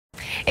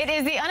It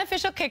is the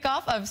unofficial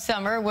kickoff of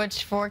summer,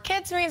 which for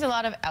kids means a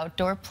lot of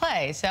outdoor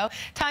play. So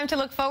time to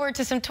look forward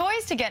to some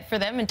toys to get for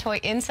them. And Toy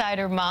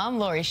Insider Mom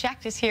Laurie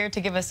Schacht is here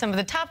to give us some of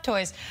the top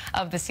toys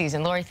of the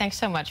season. Laurie, thanks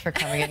so much for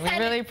coming in. We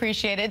really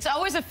appreciate it. It's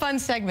always a fun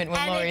segment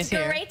when Laurie's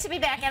here. And it's great to be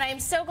back. And I am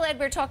so glad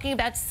we're talking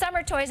about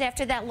summer toys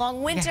after that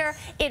long winter.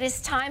 Yes. It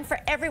is time for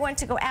everyone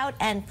to go out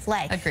and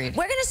play. Agreed.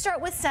 We're going to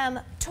start with some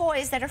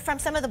toys that are from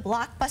some of the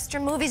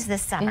blockbuster movies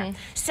this summer.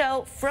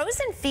 So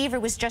Frozen Fever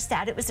was just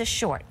out. It was a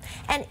short.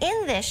 And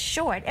in this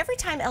short, every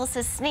time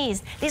Elsa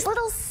sneezed, these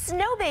little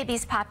snow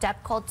babies popped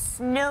up called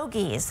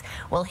Snowgies.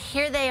 Well,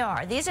 here they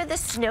are. These are the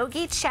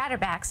Snowgie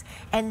Chatterbacks,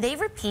 and they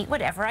repeat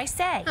whatever I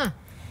say.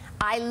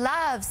 I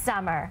love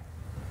summer.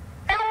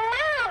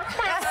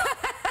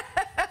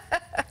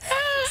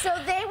 So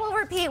they will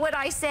repeat what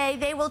I say.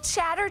 They will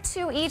chatter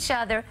to each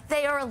other.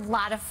 They are a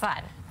lot of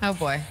fun. Oh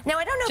boy. Now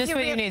I don't know just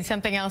if you need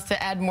something else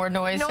to add more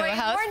noise to a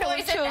house more full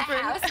noise of in the children.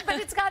 house, but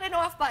it's got an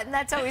off button.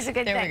 That's always a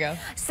good thing. There we go.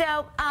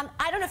 So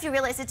I don't know if you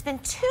realize it's been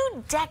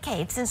 2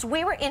 decades since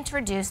we were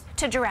introduced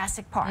to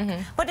Jurassic Park.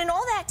 But in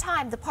all that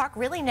time, the park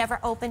really never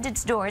opened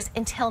its doors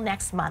until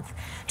next month.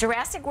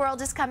 Jurassic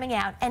World is coming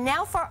out, and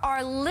now for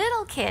our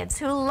little kids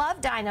who love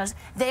dinos,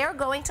 they are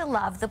going to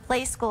love the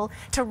play school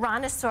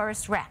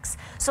Tyrannosaurus Rex.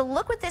 So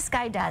look what this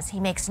guy does. He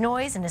makes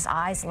noise and his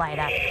eyes light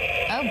up.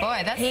 Oh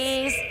boy, that's...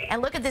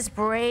 And look at this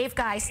brave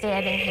guy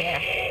standing here.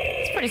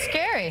 It's pretty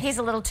scary. He's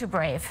a little too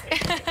brave.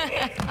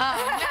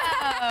 Oh,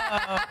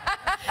 no.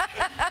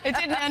 It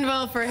didn't end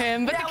well for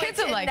him, but No, the kids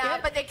will like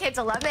it. But the kids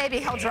will love. Maybe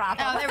he'll drop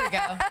him. Oh, there we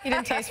go. He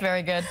didn't taste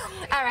very good.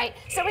 All right.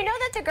 So we know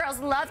that the girls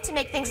love to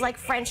make things like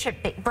friendship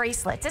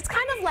bracelets. It's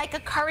kind of like a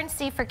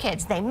currency for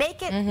kids. They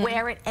make it,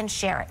 wear it, and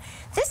share it.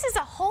 This is a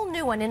whole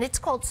new one, and it's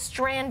called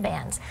strand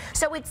bands.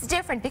 So it's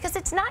different because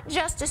it's not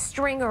just a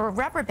string or a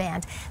rubber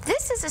band.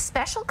 This is a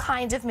special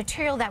kind of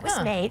material that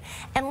was made,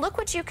 and look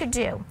what you could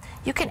do.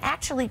 You can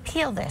actually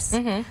peel this.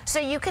 So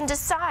you can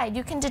decide,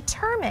 you can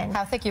determine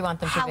how thick you want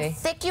them to be. How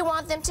thick you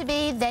want them to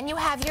be. Then you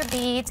have your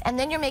beads, and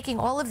then you're making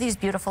all of these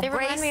beautiful bracelets.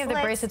 They remind me of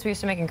the bracelets we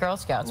used to make in Girl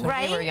Scouts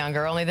when we were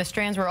younger, only the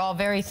strands were all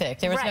very thick.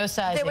 There was no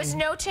sizing. There was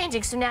no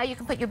changing. So now you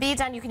can put your beads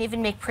on. You can even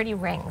make pretty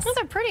rings. Oh,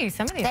 they're pretty.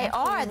 Some of these They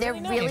are. They're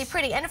really really nice.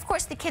 pretty. And of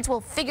course, the kids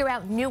will figure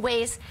out new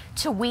ways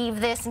to weave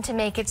this and to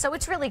make it. So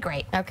it's really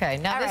great. Okay.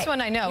 Now this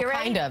one I know,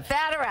 kind of.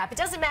 Batter up. It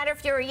doesn't matter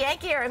if you're a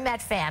Yankee or a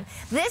Met fan.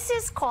 This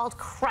is called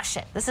Crush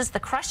It. This is the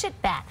Crush It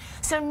bat.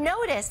 So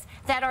notice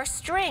that our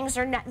strings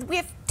are not, we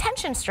have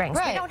tension strings.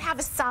 We don't have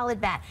a solid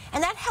bat.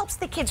 And that helps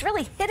the kids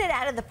really hit it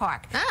out of the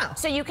park. Oh.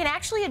 So you can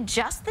actually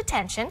adjust the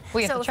tension.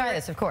 We have to try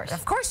this, of course.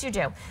 Of course you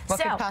do. What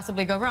could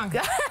possibly go wrong?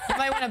 You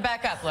might want to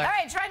back up, Laura. All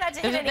right, try not to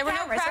hit any There were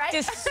cameras, no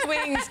practice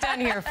swings done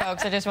here,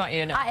 folks. I just want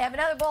you to know. I have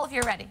another ball if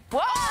you're ready. Whoa,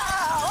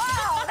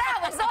 whoa, that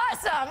was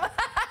awesome.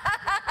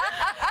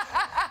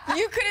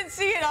 You couldn't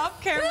see it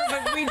off camera,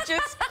 but we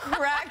just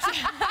cracked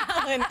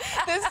Alan,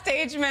 the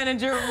stage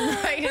manager,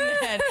 right in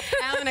the head.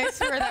 Alan, I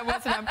swear that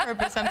wasn't on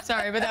purpose. I'm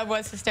sorry, but that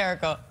was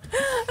hysterical.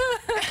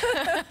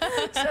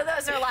 So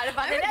those are a lot of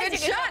fun. That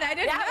was a good shot. I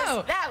didn't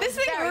know. This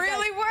thing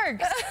really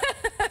works.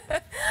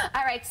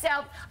 All right,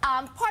 so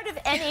part of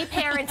any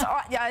parent's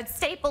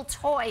staple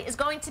toy is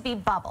going to be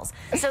bubbles.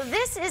 So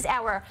this is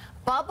our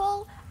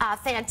Bubble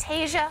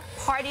Fantasia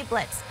Party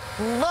Blitz.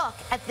 Look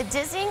at the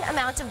dizzying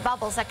amount of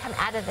bubbles that come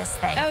out of this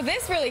thing. Oh,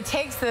 this really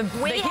takes the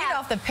heat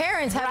off the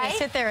parents having to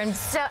sit there and...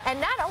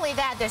 And not only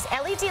that, there's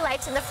LED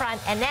lights in the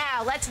front, and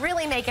now let's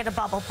really make it a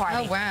bubble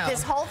party. Oh, wow.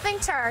 This whole thing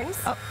turns.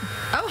 Oh,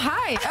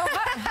 hi. Oh,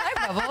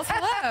 hi, Bubbles.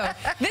 Hello.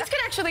 This could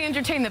actually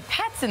entertain the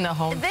pets in the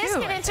home, This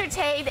too. can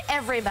entertain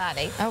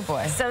everybody. Oh,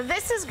 boy. So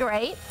this is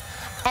great.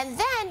 And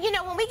then, you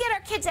know, when we get our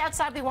kids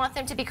outside, we want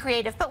them to be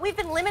creative, but we've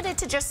been limited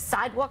to just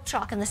sidewalk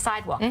chalk in the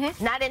sidewalk.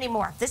 Not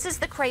anymore. This is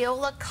the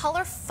Crayola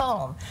Color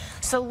Foam.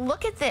 So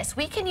look at this.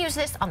 We can use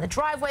this on the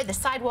driveway, the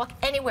sidewalk,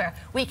 anywhere.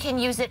 We can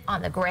use it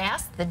on the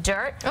grass, the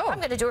dirt. Oh. I'm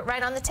going to do it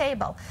right on the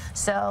table.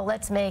 So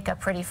let's make a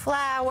pretty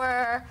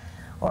flower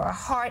or a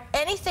heart,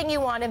 anything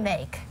you want to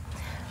make.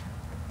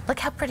 Look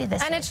how pretty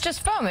this is. And it's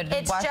just foam.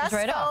 It washes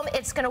right off.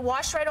 It's going to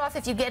wash right off.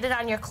 If you get it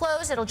on your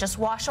clothes, it'll just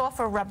wash off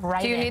or rub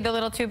right in. Do you need the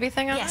little tubey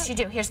thing on it? Yes, you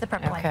do. Here's the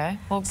purple one. Okay.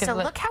 So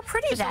look how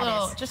pretty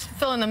that is. Just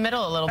fill in the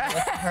middle a little bit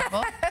with the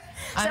purple.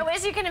 So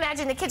as you can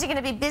imagine, the kids are going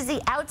to be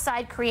busy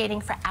outside creating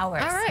for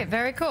hours. All right.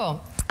 Very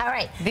cool. All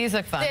right. These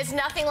look fun. There's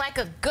nothing like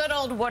a good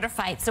old water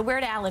fight. So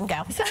where'd Alan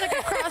go? Sounds like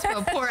a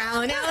crossbow. Poor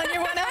Alan. Alan, you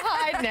want to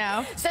hide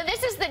now. So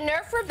this is the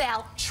Nerf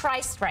Rebel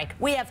Tri-Strike.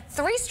 We have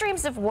 3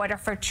 streams of water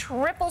for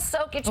triple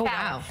soakage power.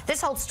 Wow.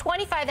 This holds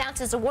 25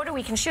 ounces of water.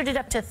 We can shoot it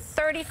up to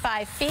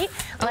 35 feet.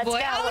 Oh, Let's boy.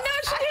 go. Oh, no,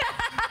 she did.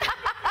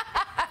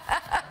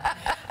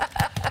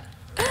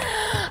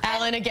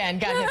 Alan again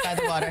got hit by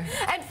the water.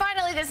 And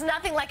finally, really, there's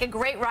nothing like a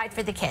great ride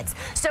for the kids.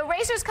 So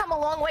racers come a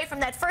long way from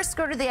that first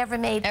scooter they ever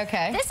made.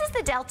 Okay. This is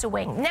the Delta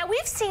Wing. Now,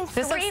 we've seen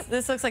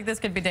This looks like this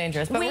could be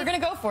dangerous, but we're going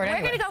to go for it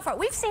anyway. We're going to go for it.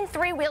 We've seen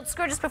three-wheeled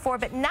scooters before,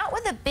 but not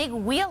with a big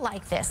wheel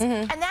like this.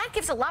 And that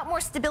gives a lot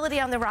more stability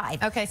on the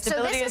ride. Okay,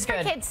 stability is good.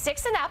 So this is for kids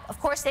 6 and up. Of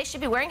course, they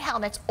should be wearing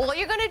helmets. All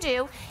you're going to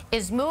do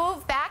is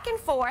move back and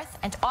forth,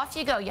 and off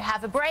you go. You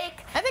have a break.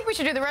 I think we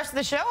should do the rest of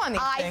the show on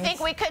these things. I think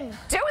we could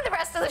do the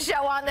rest of the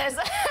show on this.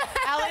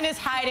 Alan is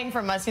hiding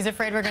from us. He's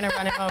afraid we're going to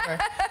run him over.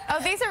 Oh,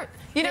 these are,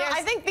 you know,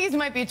 I think these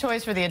might be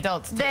toys for the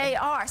adults, too. They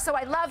are. So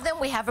I love them.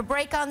 We have a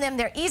break on them.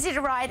 They're easy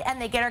to ride,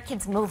 and they get our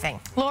kids moving.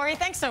 Laurie,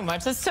 thanks so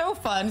much. That's so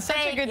fun.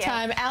 Such a good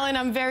time. Alan,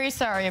 I'm very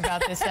sorry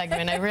about this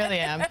segment. I really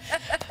am.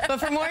 But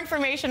for more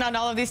information on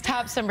all of these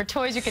top summer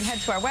toys, you can head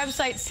to our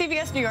website,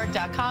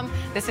 cbsnewyork.com.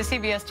 This is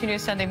CBS 2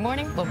 News Sunday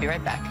Morning. We'll be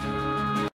right back.